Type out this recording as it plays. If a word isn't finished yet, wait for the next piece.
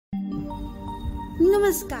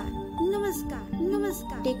નમસ્કાર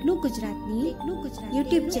ટેકનો ગુજરાતની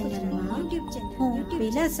યુટ્યુબ ચેનલમાં હું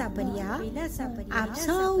બેલા સાપરિયા આપ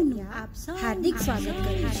સૌનું હાર્દિક સ્વાગત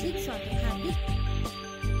કરું છું।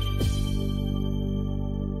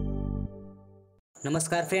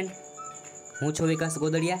 નમસ્કાર ફ્રેન્ડ, હું છું વિકાસ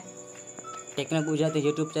Godadiya. Techno Gujarati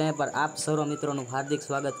YouTube channel પર આપ સર્વ મિત્રોનું હાર્દિક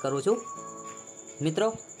સ્વાગત કરું છું। મિત્રો,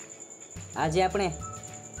 આજે આપણે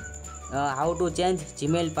how to change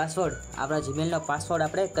Gmail password, આપણા જીમેલનો પાસવર્ડ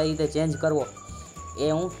આપણે કઈ રીતે ચેન્જ કરવો એ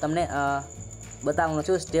હું તમને બતાવવાનો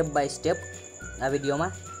છું સ્ટેપ બાય સ્ટેપ આ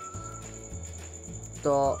વિડીયોમાં।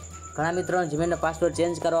 તો ઘણા મિત્રોને જીમેલનો પાસવર્ડ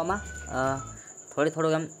ચેન્જ કરવામાં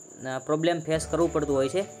થોડું એમ પ્રોબ્લેમ ફેસ કરવું પડતું હોય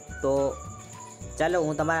છે। તો ચાલો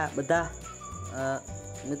હું તમારા બધા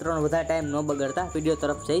મિત્રોનો વધારે ટાઈમ ન બગાડતા વિડીયો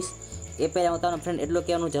તરફ જઈશ। એ પહેલાં હું તમારા ફ્રેન્ડ એટલું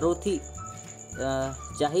કહેવાનું જરૂરથી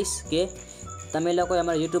ચાહીશ કે તમે લોકોએ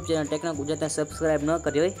અમારા યુટ્યુબ ચેનલ ટેકનો ગુજરાતને સબસ્ક્રાઈબ ન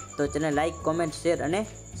કરી હોય તો ચેનલ લાઇક, કોમેન્ટ, શેર અને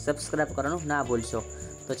સબસ્ક્રાઈબ કરવાનું ના ભૂલશો।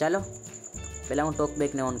 તો ચાલો પહેલાં હું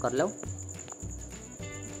ટોકબેકને ઓન કરી લઉં।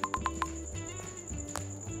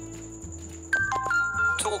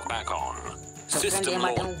 TalkBack on. System એ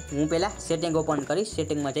માટે હું પહેલાં સેટિંગ ઓપન કરીશ।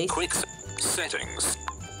 સેટિંગમાં જઈશ quick settings.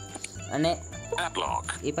 અને App lock.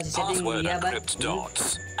 એ પછી સેટિંગ Password ગયા બાદ encrypt dots.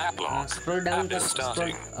 App lock. Scroll down App is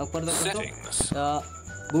starting. ઉપર Settings.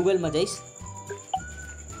 ગૂગલમાં જઈશ।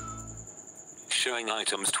 Showing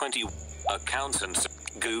items 20. Accounts and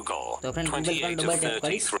Google. તો friend, Google પર 28 double of tap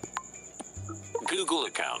કરીશ। 33. Google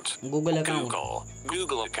account. Google account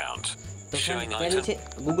Google account. તો Showing પહેલું item. છે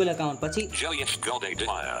ગૂગલ અકાઉન્ટ, પછી Jayesh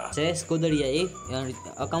Godadiya. જયેશ ગોદડિયા એ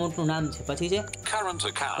અકાઉન્ટનું નામ છે, પછી છે Current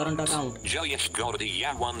account. Current account. Jayesh Godadiya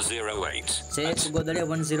 108. Jayesh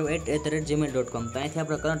Godadiya 108@gmail.com। તો અહીંથી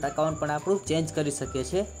આપણે કરંટ અકાઉન્ટ પણ આપણું ચેન્જ કરી શકીએ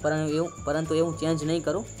છીએ, પરંતુ એવું ચેન્જ નહીં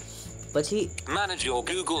કરું। પછી Manage your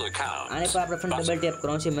Google account. આને પર આપણે પણ ડબલ ટેપ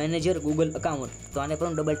કરવાનું છે, મેનેજર ગૂગલ અકાઉન્ટ। તો આને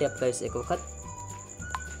પણ ડબલ ટેપ કરીશ એક વખત।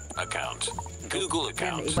 Account. Google એ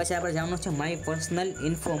account. પછી આપણે જવાનું છે માય પર્સનલ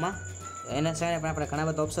ઇન્ફોમાં। એના સિવાય પણ આપણે ઘણા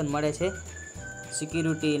બધા ઓપ્શન મળે છે,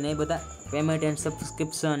 સિક્યુરિટી ને એ બધા, પેમેન્ટ એન્ડ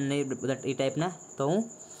સબસ્ક્રિપ્શન ને એ બધા એ ટાઈપના। તો હું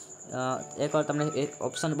એકવાર તમને એક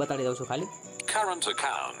ઓપ્શન બતાડી દઉં છું ખાલી। Current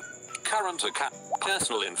account.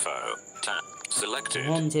 Personal info. Tab. Selected.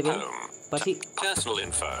 Home છે બે, Home. પછી Personal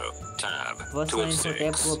info. Tab. Personal info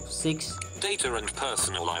tap 2 of 6. 6, Data and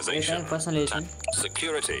personalization. personalization. Tab.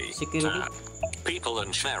 Security. Security. Tab. People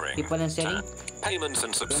and sharing. People and sharing. Tab. Payments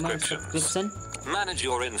and payment subscriptions. Subscription, Manage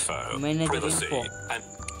your info. Manage your Privacy. info. And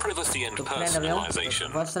privacy and તો friend હવે હું personalization.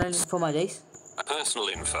 Personal ઇન્ફોમાં જઈશ। Personal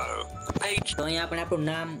info. Page. તો અહીંયા આપણે આપણું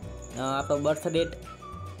નામ, આપણો બર્થ ડેટ,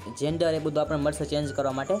 જેન્ડર એ બધું આપણે મળશે ચેન્જ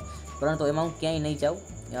કરવા માટે, પરંતુ એમાં હું ક્યાંય નહીં જાઉં।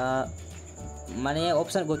 મને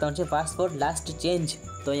ઓપ્શન ગોતવાનું છે પાસવર્ડ લાસ્ટ ચેન્જ,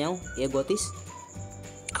 તો અહીંયા હું એ ગોતીશ।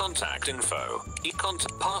 Contact info.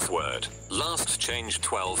 E-contact password. Last change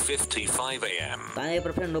 12:55 a.m. તો આને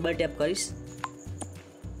પર ફ્રેન્ડ ડબલ ટેપ કરીશ।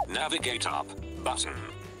 Navigate up. Button.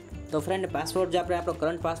 તો ફ્રેન્ડ પાસવર્ડ જો આપણે આપણો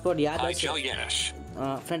કરંટ પાસવર્ડ યાદ Hi હશે, Jayesh.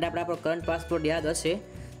 ફ્રેન્ડ આપણે આપણો કરંટ પાસવર્ડ યાદ હશે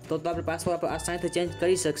તો આપણે પાસવર્ડ આપણે આસાનીથી ચેન્જ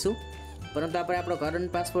કરી શકશું। પરંતુ આપણે આપણો કરંટ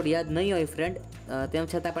પાસવર્ડ યાદ નહીં હોય ફ્રેન્ડ, તેમ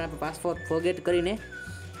છતાં પણ આપણે પાસવર્ડ ફોરગેટ કરીને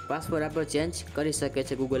પાસવર્ડ આપણો ચેન્જ કરી શકીએ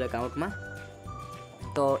છીએ ગૂગલ એકાઉન્ટમાં।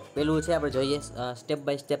 તો પેલું છે આપણે જોઈએ, સ્ટેપ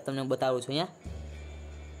બાય સ્ટેપ તમને બતાવું છું અહીંયા।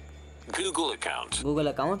 Google account. ગૂગલ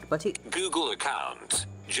અકાઉન્ટ, પછી Google account.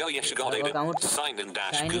 Jayesh Godadiya. Account. Sign in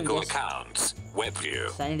dash Sign in Google dash. accounts. Web view.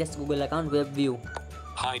 Sign in Google account, web view.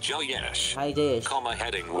 Hi Jayesh. Hi Jayesh, Comma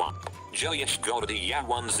heading 1. Jayesh Godadiya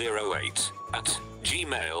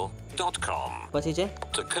 108@gmail.com. પછી છે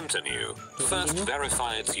To continue. First continue.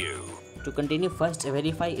 verify it's you. Two continue first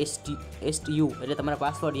verify STU, એટલે તમારા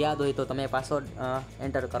password યાદ હોય તો તમે password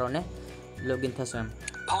enter કરો ને લોગિન થશો એમ।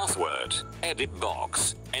 Password. Edit box.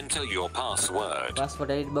 Enter your password.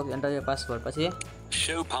 Password edit box, enter your password, પછી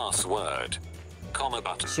Show password. Comma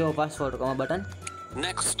button. Show password, comma button,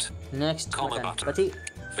 Next. Next Comma button, button. પછી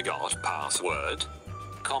Forgot password.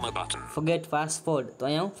 Comma button. Forget password. તો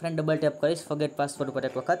અહીંયા હું friend double tap કરીશ forget password ઉપર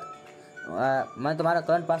એક વખત। મને તો મારો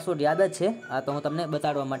કરંટ પાસવર્ડ યાદ જ છે, તો હું તમને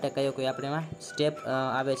બતાડવા માટે કયો કોઈ આપણે એમાં સ્ટેપ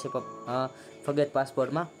આવે છે ફોરગેટ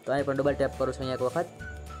પાસવર્ડમાં। તો અહીં પણ ડબલ ટેપ કરું છું અહીંયા એક વખત।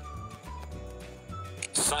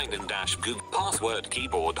 Sign in dash Google. Password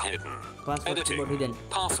keyboard hidden. Password Editing. keyboard hidden.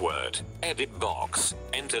 Password. Edit box.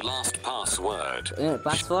 Enter last password.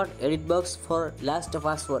 Password edit box four last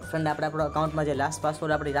password. Friend આપણે આપણો અકાઉન્ટમાં જે લાસ્ટ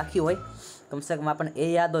પાસવર્ડ આપણે રાખ્યું હોય, કમસે કમ આપણને એ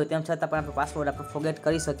યાદ હોય, તેમ છતાં પણ આપણે પાસવર્ડ આપણે ફોરગેટ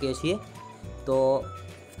કરી શકીએ છીએ। તો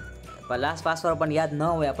લાસ્ટ પાસવર્ડ પણ યાદ ન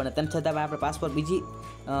હોય આપણને, તેમ છતાં પણ આપણે પાસવર્ડ બીજી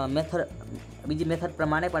મેથડ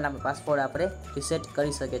પ્રમાણે પણ આપણે પાસવર્ડ આપણે રિસેટ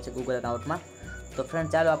કરી શકીએ છીએ ગૂગલ એકાઉન્ટમાં। તો ફ્રેન્ડ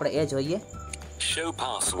ચાલો આપણે એ જોઈએ। Show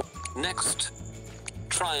password. Next.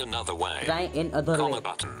 Try another way. Try N અધર વે. Comma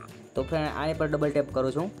button. તો ફ્રેન્ડ આને પર ડબલ ટેપ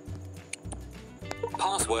કરું છું.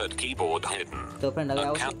 Password keyboard hidden. તો ફ્રેન્ડ હવે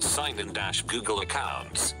આવશે Account sign in dash Google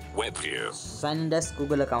accounts. Web view. Sign in desk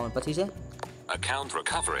Google account. પછી છે Account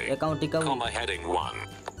recovery. Account recovery. Comma heading 1.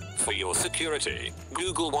 For your security,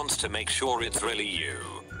 Google wants to make sure it's really you.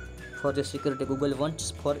 For your security Google વન્ટ્સ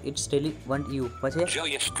four it's daily went you. પછી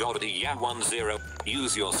Joyesh godadiya 10.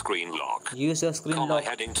 Use your screen lock. Use your screen Comma lock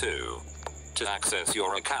heading 2. To access your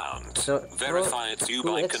account, So, verify it's you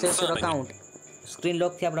two by access your confirming. Account. Screen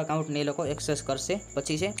લોકથી આપણા અકાઉન્ટને એ લોકો access કરશે.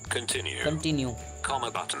 પછી છે Continue. Continue. Comma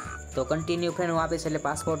button. તો continue friend હું આપીશ એટલે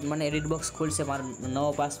password મને એડિટ બોક્સ ખુલશે મારો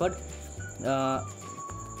નવો પાસવર્ડ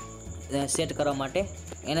સેટ કરવા માટે.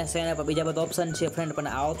 એના સિવાય પર બીજા બધા ઓપ્શન છે ફ્રેન્ડ, પણ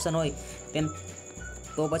આ ઓપ્શન હોય તેમ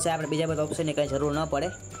તો પછી આપણે બીજા બધા ઓપ્શનની કંઈ જરૂર ન પડે.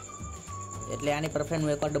 એટલે આની પર ફ્રેન્ડ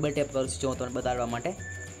હું એકવાર ડબલ ટેપ કરું છું તમને બતાડવા માટે.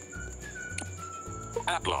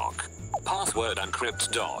 App lock. Password encrypt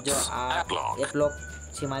જો dots. આ App lock. એપ લોક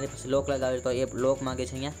છે મારી પાસે લોક લગાવેલું તો એપ લોક માંગે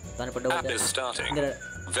છે અહીંયા. તો આની પર App double is starting. Tap.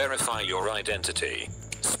 Verify your identity.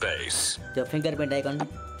 Space. જો fingerprint icon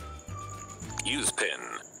Use PIN.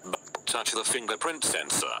 Touch the fingerprint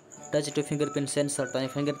sensor. Touch two fingerprint sensor. તો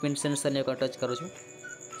અહીં ફિંગરપ્રિન્ટ સેન્સરને એકવાર ટચ કરું છું.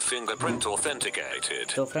 Fingerprint authenticated.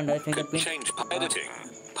 તો ફ્રેન્ડ હવે fingerprint Change editing.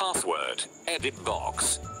 Password. Edit box.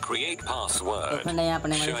 Create તો password. Friend અહીંયા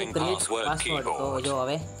આપણે મળે છે Showing ક્રિએટ password પાસવર્ડ. તો keyboard. જો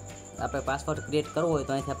હવે આપણે પાસવર્ડ ક્રિએટ કરવો હોય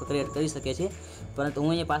તો અહીંથી આપણે ક્રિએટ કરી શકીએ છીએ, પરંતુ હું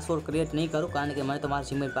અહીંયા પાસવર્ડ ક્રિએટ નહીં કરું કારણ કે મને તો મારો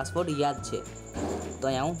જીમેલ પાસવર્ડ યાદ છે. તો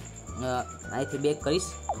અહીંયા હું અહીંથી બેક કરીશ.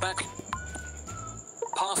 Back.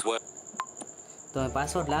 Password. તો અહીં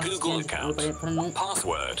પાસવર્ડ લાસ્ટ Google ચેન્જ કરવું પડે ફ્રેન્ડ. હું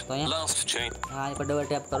Password. તો અહીંયા Last change. હા અહીં પર ડબલ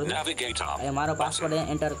ટેપ કરું છું. Navigate up. અહીંયા મારો પાસવર્ડ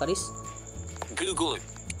અહીંયા એન્ટર કરીશ.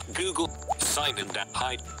 Google. Sign in that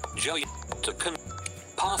hide. Joy. To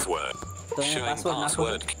password. તો અહીંયા Showing પાસવર્ડ નાખું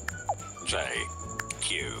password. J. Q.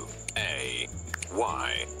 A.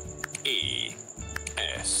 Y. E.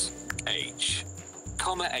 S. H.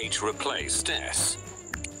 Comma H replaced S.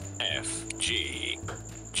 F. G.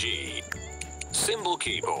 G. Symbol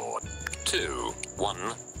keyboard. 2.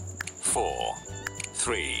 1. 4.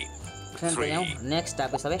 3. Friend તો અહીંયા 3. હું નેક્સ્ટ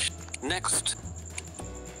આપીશ હવે. Next.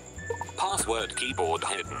 Password keyboard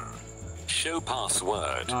hidden. Show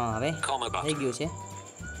password. હા હવે Comma થઈ button. ગયું છે.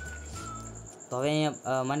 તો હવે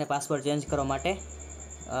અહીંયા મને પાસવર્ડ ચેન્જ કરવા માટે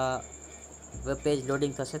વેબ પેજ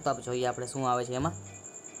લોડિંગ થશે. તો આપણે જોઈએ આપણે શું આવે છે એમાં.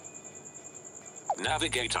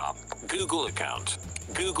 Navigate up. Google account.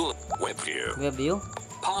 Google web view. Web view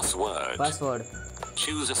Password. Password.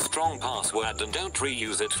 Choose a strong password and don't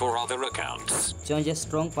reuse it for other accounts. Change A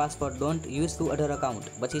strong password don't use to other account.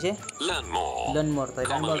 પછી છે Learn more. Learn મોર. તો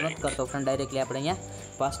learn Comma મોર link. નથી કરતો friend, directly આપણે અહીંયા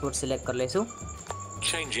password select કરી લઈશું.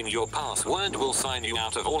 Changing your password will sign you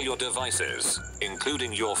out of all your devices,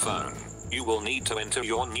 including your phone. You will need to enter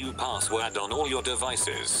your new password on all your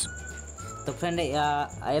devices. તો friend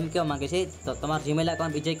એમ કહેવા માંગે છે તો તમારું જીમેલ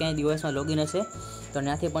અકાઉન્ટ બીજે ક્યાંય ડિવાઇસમાં લોગિન હશે તો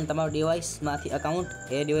ત્યાંથી પણ તમારું ડિવાઇસમાંથી અકાઉન્ટ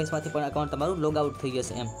એ ડિવાઇસમાંથી પણ અકાઉન્ટ તમારું લોગ આઉટ થઈ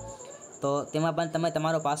જશે એમ. તો તેમાં પણ તમે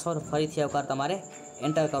તમારો પાસવર્ડ ફરીથી એકવાર તમારે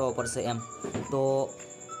એન્ટર કરવો પડશે એમ. તો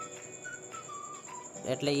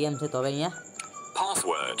એટલે એમ છે. તો હવે અહીંયા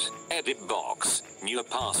Password. Edit box. New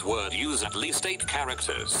password. Use at least 8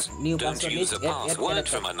 characters. New Don't password use a password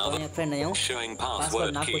from તો another. અહીંયા ફ્રેન્ડ અહીંયા હું Showing પાસવર્ડ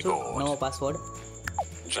password નાખું છું. keyboard. નવો પાસવર્ડ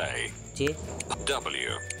J. જે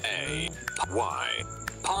W. A. Y.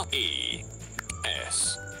 E. S.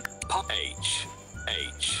 H.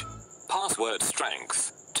 H. Password strength.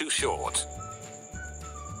 Too short.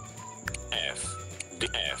 F. D.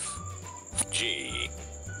 F. G.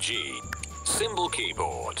 G. Symbol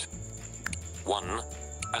keyboard. 1.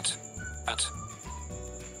 At.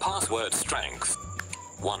 Password strength.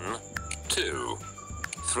 1. 2.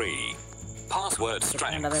 3. Password friend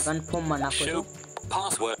strength. હવે કન્ફર્મમાં નાખું Show છું.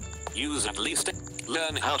 password. Use at least.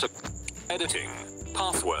 Learn how to. Editing.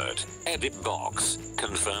 Password. Edit box.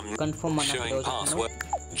 Confirm. કન્ફર્મમાં નાખી Showing દઉં છું. password.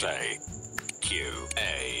 J. Q.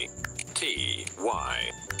 A. T. Y.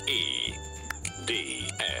 E. D.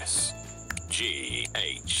 S. G.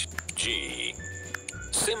 H. G.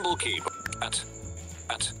 Symbol keyboard.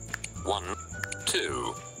 At. 1.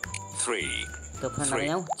 2. 3. તો friend હવે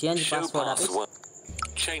હું change Show password આપીશ. password.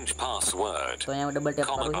 Change password. તો અહીંયા હું ડબલ ટેપ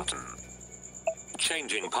Comma કરું છું. button.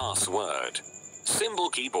 Changing password. Symbol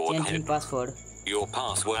keyboard changing hidden. Password. Your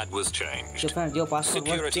password was તો changed. ફ્રેન્ડ જો password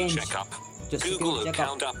was Security change. checkup. જો Google security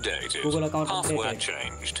account checkup updated. Google account Password updated.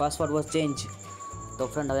 changed. Password was change. તો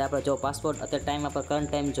friend હવે આપણે જો password અત્યારે time આપણે current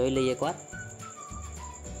time જોઈ લઈએ એકવાર.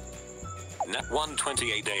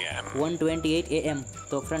 1:28 a.m. 1:28 AM.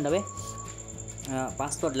 તો ફ્રેન્ડ હવે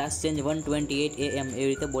પાસવર્ડ લાસ્ટ ચેન્જ 1:28 AM એવી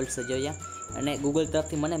રીતે બોલશે જોઈએ. અને ગૂગલ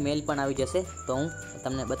તરફથી મને મેલ પણ આવી જશે તો હું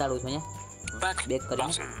તમને બતાડું છું અહીંયા. Back બેક કરીને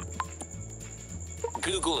button.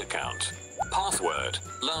 Google account. Password.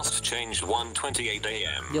 Last changed 1:28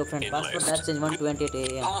 a.m. જો friend In password list. Last change 128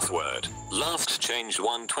 AM. Password. Last changed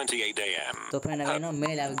 1:28 a.m. તો ફ્રેન્ડ હવે એનો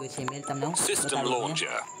મેલ આવી ગયો છે. મેલ તમને હું System બતાવી દઉં.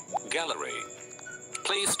 launcher. Gallery.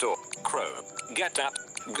 Play Store. Chrome. Get app.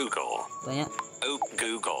 Google. તો અહીંયા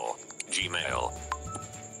Google. Gmail.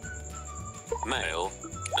 Mail.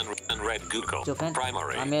 And red Google. જો ફ્રેન્ડ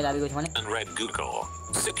Primary. આ મેલ આવી ગયો છે મને. And red Google.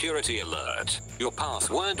 Security alert. Your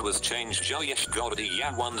password was changed Jayesh Godadiya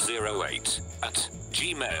 108 at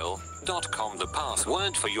gmail.com. The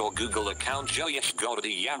password for your Google account Jayesh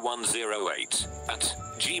Godadiya 108 at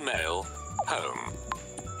gmail. Home.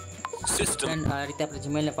 System. Friend આ રીતે આપણે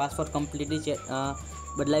જીમેલને password completely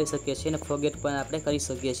બદલાવી શકીએ છીએ અને ફોરગેટ પણ આપણે કરી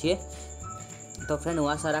શકીએ છીએ. તો ફ્રેન્ડ હું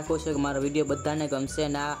આશા રાખું છું કે મારો વિડીયો બધાને ગમશે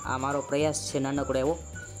અને આ મારો પ્રયાસ છે નાનકડો એવો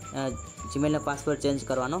જીમેલનો પાસવર્ડ ચેન્જ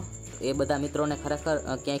કરવાનો. એ બધા મિત્રોને ખરેખર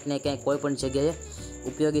ક્યાંક ને ક્યાંક કોઈ પણ જગ્યાએ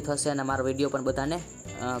ઉપયોગી થશે અને મારો વિડીયો પણ બધાને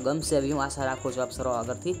ગમશે એવી હું આશા રાખું છું આપ સર્વ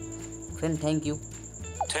આગળથી. Friend thank you.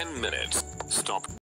 10 minutes. Stop.